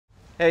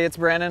Hey, it's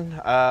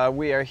Brandon.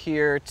 We are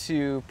here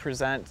to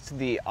present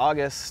the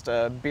August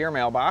beer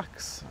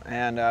mailbox,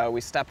 and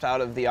we stepped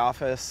out of the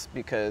office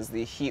because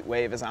the heat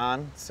wave is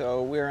on.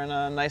 So we're in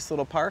a nice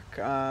little park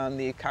on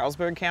the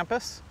Carlsberg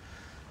campus.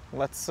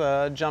 Let's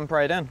jump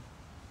right in.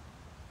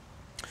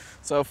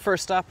 So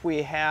first up,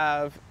 we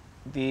have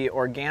the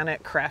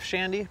organic craft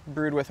shandy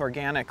brewed with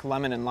organic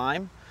lemon and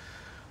lime.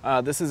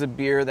 This is a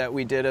beer that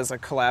we did as a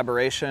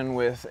collaboration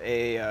with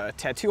a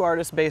tattoo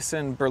artist based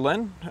in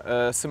Berlin,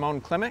 Simone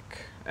Klimek,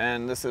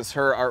 and this is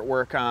her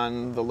artwork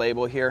on the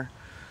label here.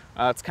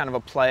 It's kind of a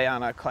play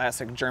on a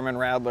classic German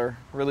Radler.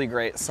 Really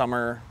great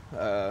summer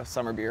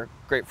beer,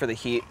 great for the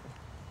heat.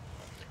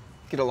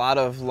 Get a lot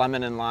of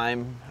lemon and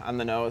lime on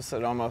the nose.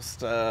 It almost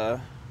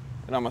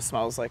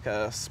smells like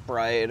a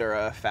Sprite or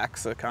a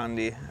Faxe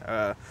Candy.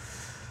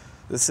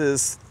 This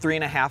is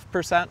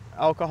 3.5%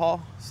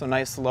 alcohol, so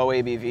nice low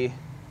ABV.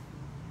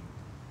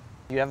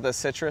 You have the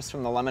citrus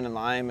from the lemon and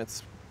lime.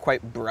 It's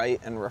quite bright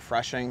and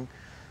refreshing.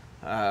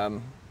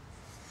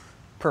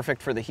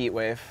 Perfect for the heat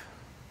wave.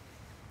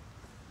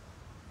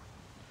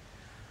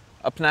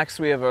 Up next,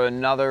 we have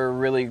another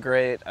really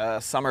great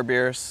summer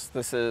beers.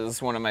 This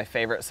is one of my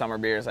favorite summer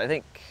beers. I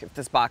think if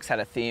this box had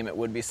a theme, it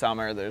would be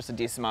summer. There's a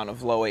decent amount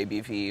of low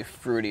ABV,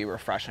 fruity,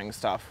 refreshing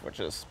stuff, which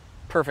is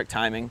perfect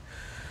timing.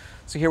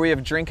 So here we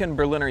have Drinken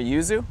Berliner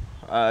Yuzu,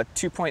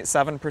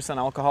 2.7%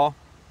 alcohol.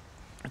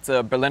 It's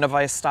a Berliner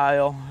Weiss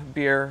style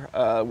beer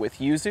with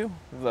yuzu,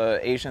 the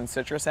Asian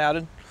citrus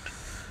added.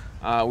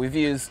 We've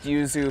used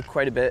yuzu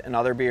quite a bit in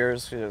other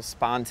beers,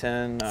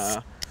 Spontan,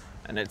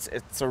 and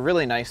it's a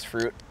really nice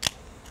fruit.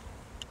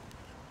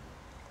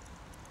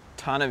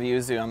 Ton of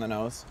yuzu on the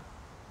nose.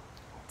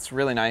 It's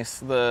really nice.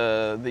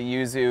 The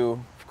yuzu,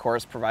 of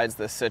course, provides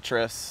the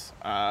citrus,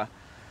 but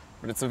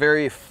it's a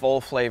very full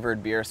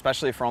flavored beer,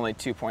 especially for only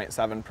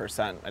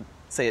 2.7%. I'd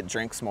say it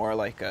drinks more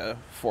like a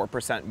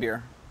 4%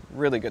 beer.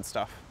 Really good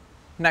stuff.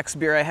 Next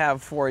beer I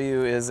have for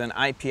you is an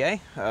IPA,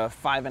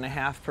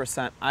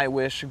 5.5% I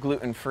Wish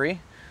gluten-free.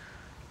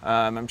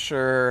 I'm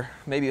sure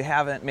maybe you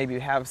haven't, maybe you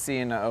have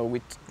seen,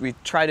 we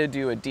try to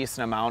do a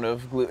decent amount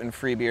of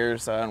gluten-free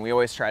beers, and we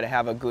always try to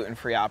have a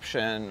gluten-free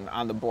option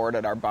on the board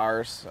at our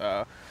bars.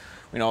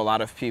 We know a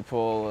lot of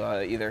people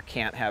either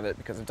can't have it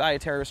because of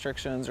dietary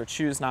restrictions or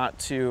choose not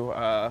to,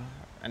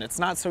 and it's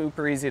not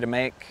super easy to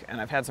make, and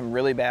I've had some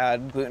really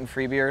bad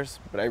gluten-free beers,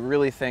 but I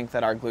really think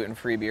that our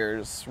gluten-free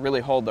beers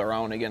really hold their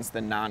own against the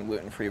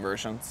non-gluten-free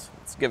versions.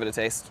 Let's give it a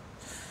taste.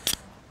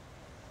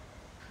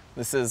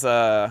 This is,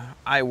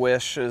 I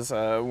Wish is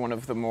one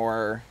of the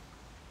more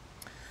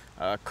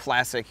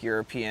classic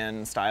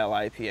European style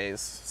IPAs,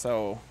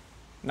 so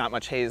not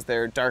much haze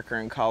there, darker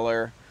in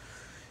color,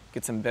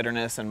 get some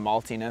bitterness and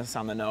maltiness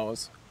on the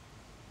nose.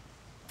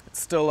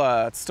 It's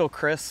still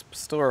crisp,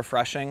 still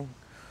refreshing.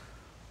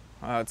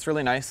 It's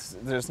really nice.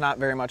 There's not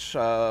very much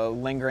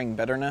lingering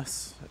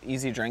bitterness,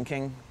 easy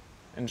drinking,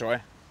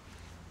 enjoy.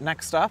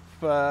 Next up,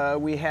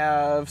 we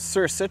have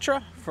Sur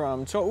Citra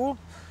from To'u.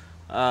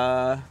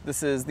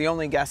 This is the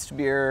only guest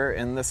beer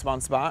in this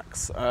month's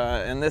box,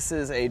 and this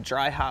is a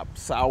dry hop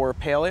sour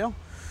pale ale.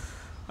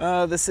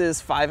 This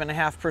is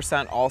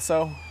 5.5%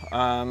 also,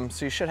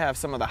 so you should have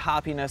some of the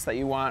hoppiness that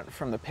you want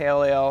from the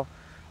pale ale,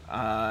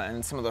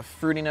 and some of the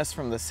fruitiness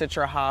from the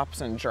citra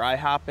hops and dry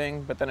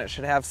hopping, but then it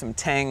should have some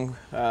tang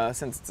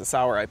since it's a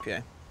sour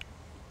IPA.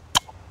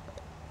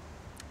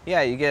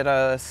 Yeah, you get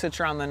a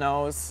citra on the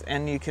nose,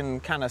 and you can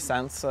kind of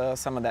sense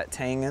some of that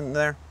tang in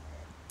there.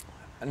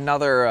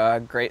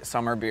 Another great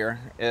summer beer.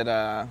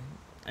 I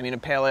mean, a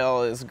pale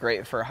ale is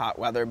great for hot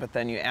weather, but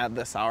then you add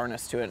the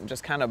sourness to it and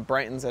just kind of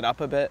brightens it up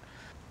a bit.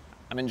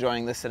 I'm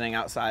enjoying this sitting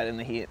outside in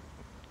the heat.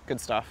 Good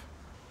stuff.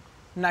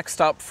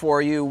 Next up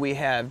for you, we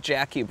have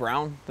Jackie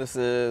Brown. This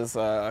is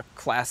a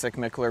classic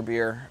Mikkeller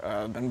beer.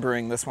 I've been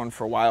brewing this one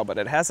for a while, but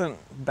it hasn't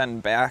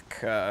been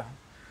back, I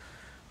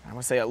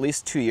would say at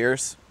least 2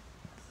 years.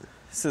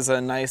 This is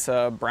a nice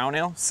brown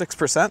ale,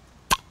 6%.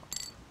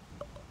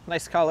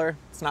 Nice color.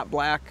 It's not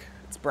black,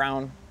 it's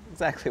brown.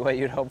 Exactly what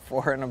you'd hope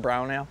for in a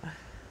brown ale.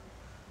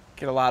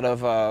 Get a lot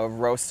of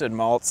roasted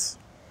malts.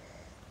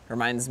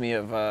 Reminds me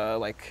of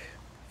like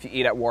if you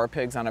eat at War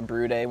Pigs on a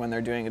brew day when they're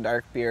doing a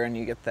dark beer and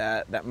you get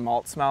that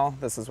malt smell,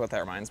 this is what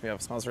that reminds me of.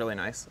 It smells really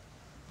nice.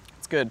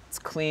 It's good, it's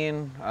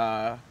clean,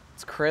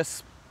 it's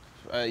crisp.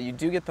 You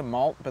do get the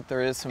malt, but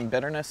there is some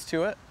bitterness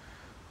to it.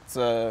 It's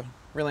a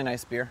really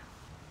nice beer.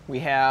 We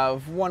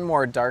have one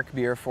more dark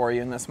beer for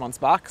you in this month's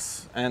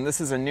box, and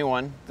this is a new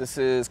one. This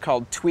is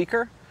called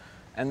Tweaker,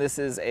 and this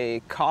is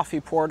a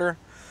coffee porter.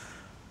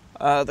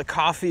 The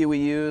coffee we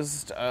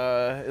used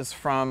is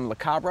from Le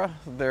Cabra.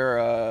 They're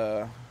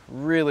a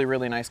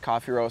really nice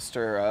coffee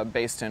roaster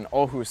based in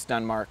Aarhus,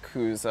 Denmark,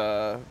 who's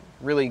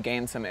really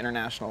gained some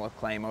international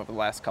acclaim over the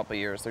last couple of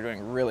years. They're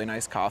doing really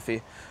nice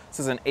coffee.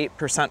 This is an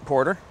 8%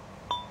 porter,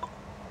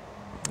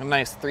 a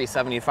nice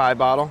 375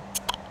 bottle,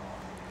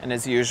 and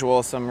as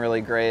usual, some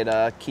really great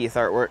Keith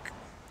artwork.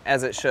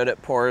 As it should,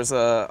 it pours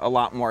a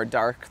lot more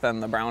dark than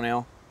the brown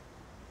ale.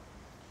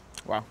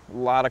 Wow, a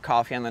lot of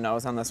coffee on the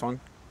nose on this one.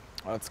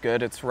 Oh, it's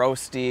good. It's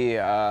roasty.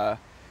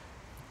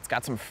 It's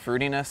got some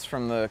fruitiness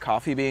from the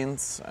coffee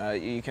beans.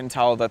 You can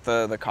tell that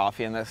the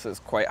coffee in this is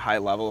quite high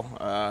level.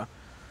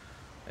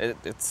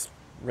 It's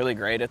really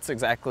great. It's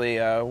exactly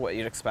what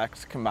you'd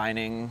expect,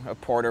 combining a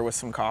porter with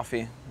some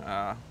coffee.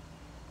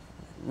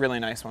 Really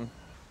nice one.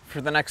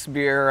 For the next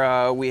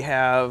beer, we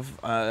have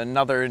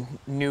another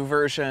new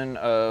version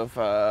of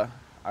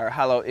our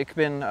Hallo Ich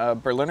bin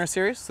Berliner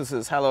series. This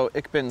is Hallo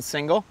Ich bin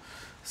Single.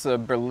 It's a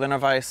Berliner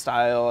Weiss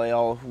style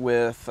ale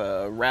with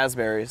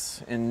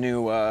raspberries in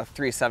new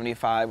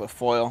 375 with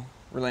foil.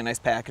 Really nice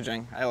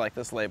packaging. I like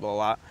this label a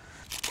lot.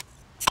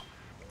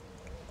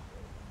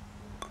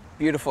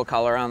 Beautiful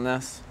color on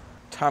this.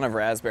 Ton of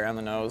raspberry on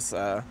the nose.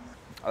 Oh,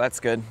 that's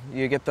good.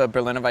 You get the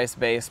Berliner Weiss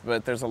base,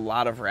 but there's a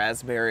lot of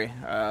raspberry.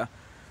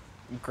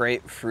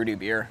 Great fruity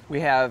beer.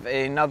 We have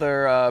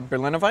another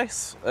Berliner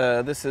Weiss.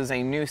 This is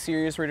a new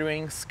series we're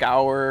doing,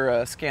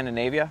 Scour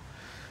Scandinavia.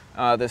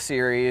 The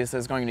series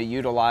is going to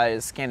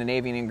utilize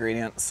Scandinavian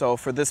ingredients. So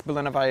for this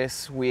Berliner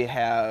Weiss, we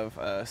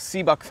have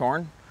sea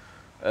buckthorn,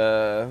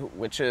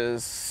 which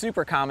is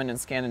super common in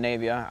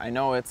Scandinavia. I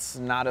know it's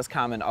not as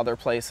common other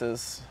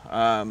places.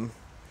 I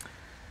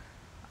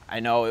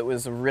know it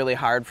was really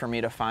hard for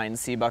me to find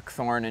sea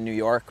buckthorn in New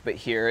York, but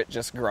here it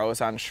just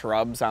grows on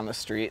shrubs on the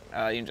street.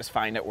 You can just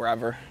find it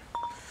wherever.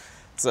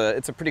 It's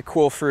a pretty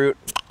cool fruit.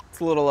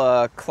 It's a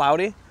little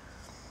cloudy.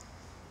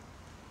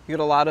 You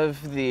get a lot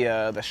of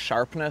the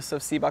sharpness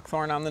of sea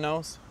buckthorn on the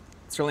nose.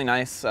 It's really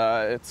nice.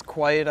 It's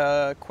quite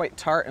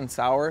tart and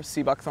sour.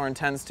 Sea buckthorn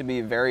tends to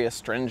be very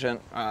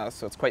astringent,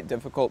 so it's quite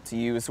difficult to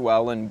use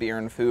well in beer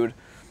and food.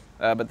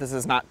 But this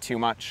is not too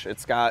much.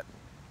 It's got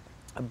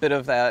a bit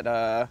of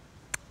that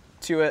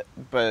to it,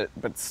 but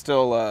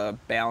still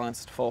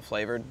balanced, full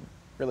flavored,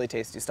 really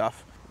tasty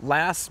stuff.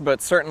 Last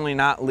but certainly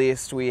not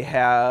least, we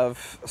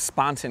have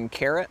Spontan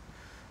Carrot.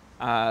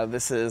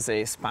 This is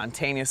a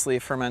spontaneously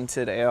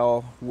fermented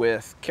ale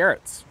with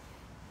carrots.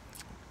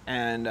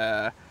 And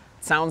it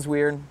sounds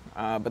weird,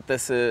 but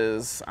this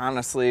is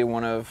honestly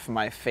one of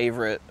my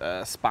favorite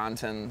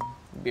Spontan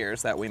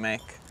beers that we make.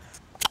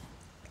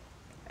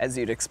 As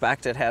you'd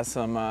expect, it has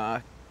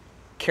some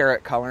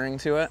carrot coloring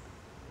to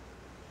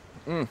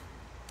it.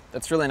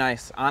 That's really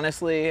nice.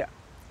 Honestly,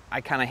 I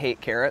kind of hate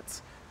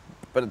carrots,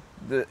 but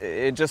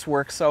it just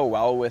works so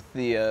well with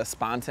the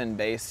Spontan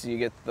base. You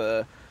get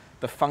the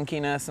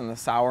funkiness and the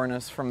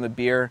sourness from the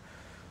beer,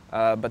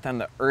 but then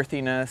the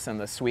earthiness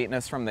and the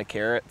sweetness from the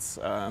carrots.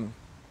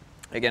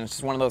 Again, it's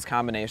just one of those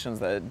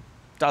combinations that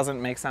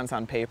doesn't make sense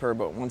on paper,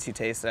 but once you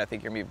taste it, I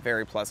think you're gonna be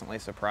very pleasantly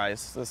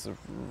surprised. This is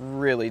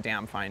really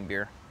damn fine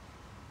beer.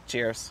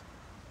 Cheers.